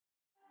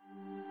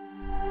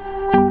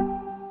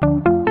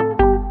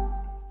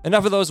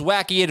Enough of those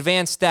wacky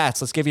advanced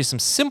stats. Let's give you some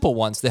simple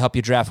ones to help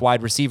you draft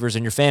wide receivers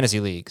in your fantasy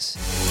leagues.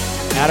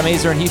 Adam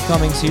Aizer and Heath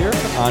Cummings here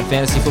on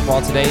Fantasy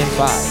Football Today in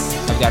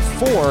 5. I've got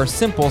 4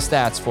 simple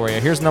stats for you.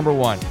 Here's number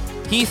 1.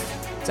 Heath,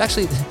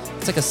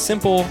 it's like a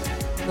simple,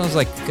 those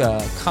like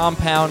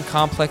compound,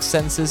 complex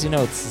sentences.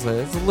 It's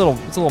a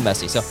little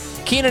messy. So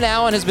Keenan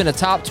Allen has been a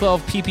top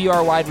 12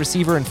 PPR wide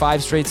receiver in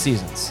 5 straight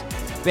seasons.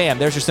 Bam,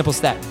 there's your simple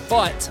stat.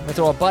 But, I'm going to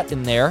throw a but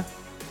in there.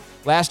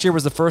 Last year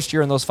was the first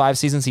year in those 5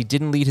 seasons he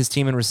didn't lead his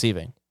team in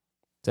receiving.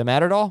 Does that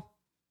matter at all?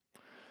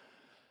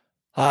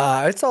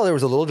 I saw there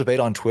was a little debate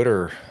on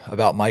Twitter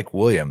about Mike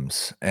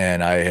Williams,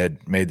 and I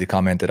had made the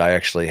comment that I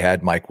actually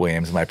had Mike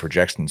Williams in my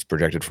projections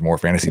projected for more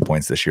fantasy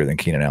points this year than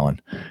Keenan Allen.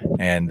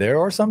 And there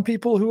are some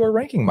people who are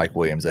ranking Mike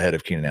Williams ahead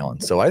of Keenan Allen.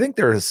 So I think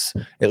there's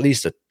at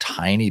least a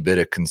tiny bit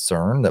of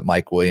concern that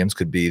Mike Williams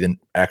could be the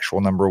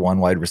actual number 1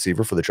 wide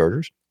receiver for the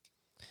Chargers.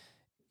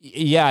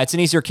 Yeah, it's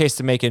an easier case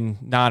to make in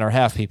non or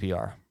half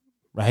PPR,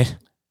 right?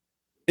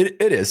 It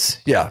is,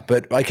 yeah.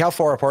 But like, how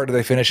far apart do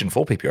they finish in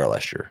full PPR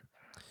last year?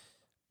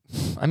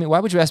 I mean, why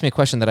would you ask me a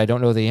question that I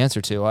don't know the answer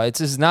to? This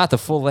is not the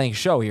full-length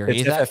show here.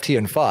 It's FFT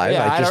and 5.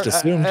 Yeah, I just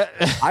assumed.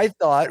 I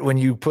thought when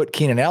you put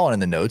Keenan Allen in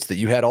the notes that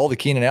you had all the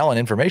Keenan Allen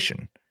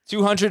information.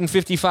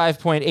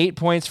 255.8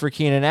 points for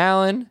Keenan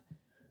Allen,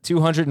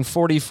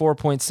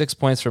 244.6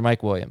 points for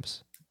Mike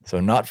Williams.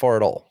 So not far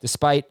at all.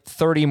 Despite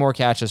 30 more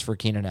catches for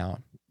Keenan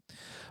Allen.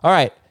 All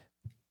right,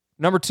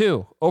 number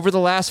 2. Over the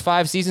last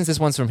 5 seasons, this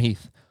one's from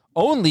Heath.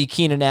 Only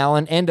Keenan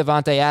Allen and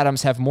Davante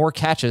Adams have more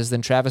catches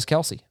than Travis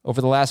Kelce. Over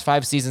the last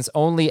 5 seasons,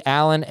 only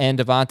Allen and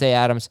Davante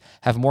Adams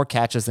have more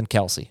catches than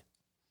Kelce.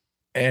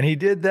 And he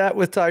did that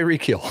with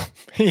Tyreek Hill.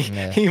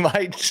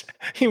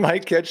 He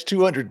might catch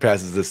 200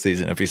 passes this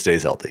season if he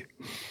stays healthy.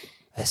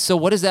 So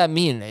what does that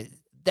mean?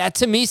 That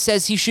to me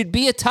says he should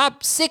be a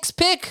top 6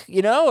 pick,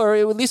 or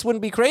it at least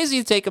wouldn't be crazy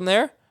to take him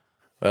there.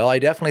 Well, I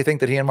definitely think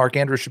that he and Mark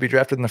Andrews should be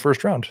drafted in the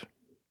first round.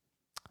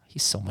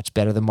 He's so much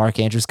better than Mark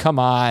Andrews. Come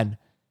on.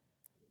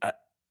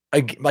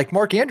 Like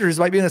Mark Andrews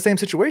might be in the same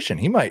situation.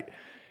 He might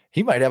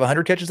have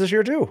 100 catches this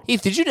year too.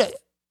 Heath, did you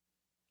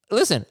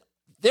listen?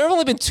 There have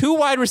only been 2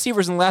 wide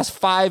receivers in the last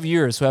 5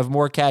 years who have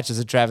more catches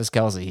than Travis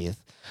Kelce.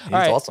 Heath, he's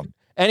awesome.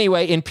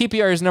 Anyway, in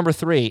PPR is number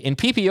 3. In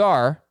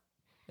PPR,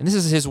 and this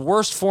is his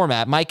worst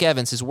format. Mike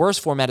Evans, his worst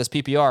format is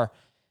PPR.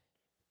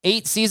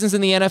 8 seasons in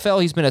the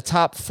NFL, he's been a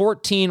top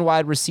 14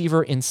 wide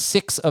receiver in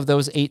 6 of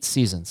those 8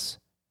 seasons.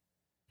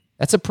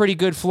 That's a pretty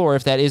good floor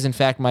if that is in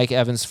fact Mike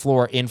Evans'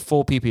 floor in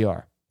full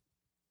PPR.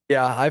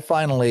 Yeah, I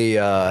finally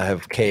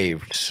have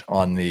caved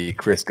on the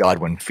Chris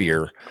Godwin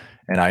fear,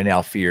 and I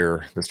now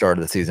fear the start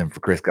of the season for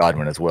Chris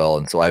Godwin as well.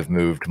 And so I've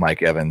moved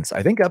Mike Evans,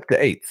 I think, up to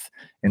 8th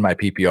in my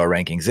PPR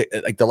rankings.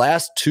 Like the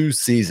last 2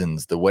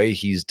 seasons, the way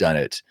he's done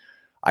it,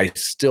 I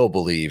still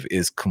believe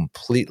is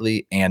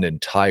completely and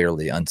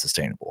entirely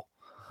unsustainable.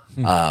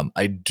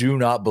 I do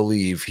not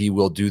believe he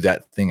will do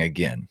that thing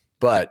again.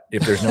 But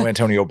if there's no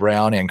Antonio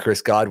Brown and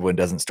Chris Godwin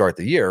doesn't start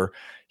the year,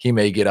 he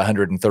may get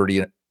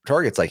 130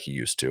 targets like he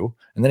used to,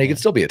 and then he could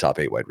still be a top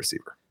 8 wide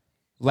receiver.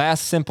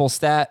 Last simple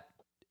stat,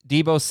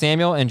 Deebo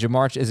Samuel and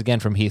Jamar, is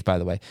again from Heath, by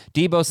the way.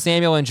 Deebo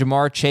Samuel and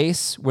Jamar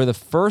Chase were the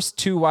first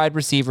 2 wide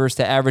receivers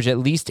to average at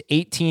least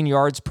 18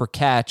 yards per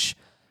catch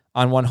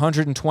on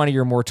 120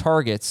 or more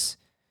targets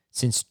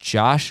since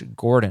Josh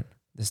Gordon.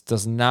 This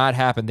does not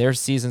happen. Their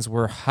seasons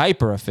were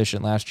hyper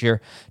efficient last year.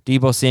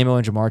 Deebo Samuel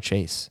and Jamar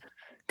Chase.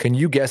 Can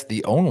you guess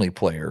the only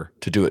player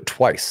to do it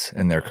twice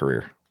in their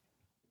career?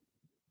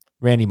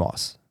 Randy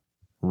Moss.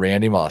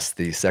 Randy Moss,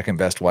 the second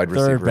best wide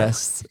receiver. Third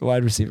best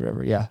wide receiver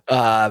ever, yeah.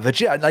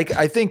 But yeah, like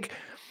I think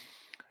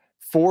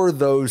for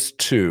those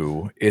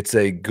 2, it's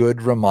a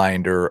good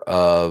reminder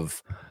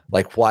of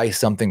like why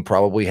something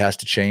probably has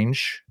to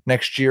change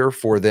next year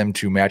for them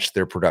to match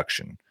their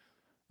production.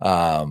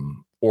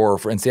 Or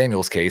for in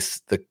Samuel's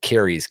case, the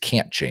carries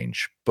can't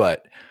change.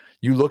 But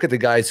you look at the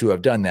guys who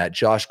have done that: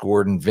 Josh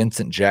Gordon,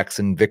 Vincent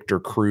Jackson,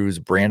 Victor Cruz,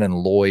 Brandon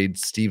Lloyd,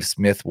 Steve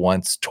Smith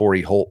once,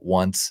 Torrey Holt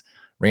once,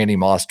 Randy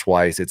Moss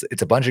twice.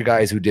 It's a bunch of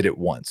guys who did it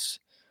once.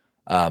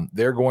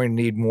 They're going to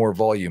need more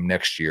volume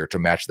next year to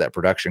match that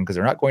production because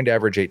they're not going to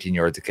average 18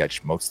 yards a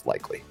catch, most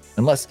likely.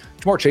 Unless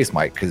Jamar Chase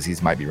might, because he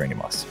might be Randy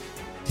Moss.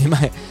 He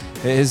might.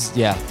 His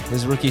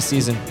rookie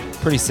season,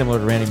 pretty similar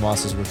to Randy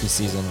Moss's rookie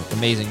season.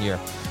 Amazing year.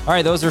 All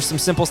right, those are some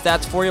simple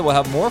stats for you. We'll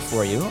have more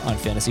for you on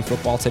Fantasy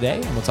Football Today,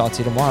 and we'll talk to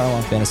you tomorrow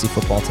on Fantasy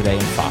Football Today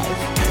in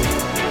 5.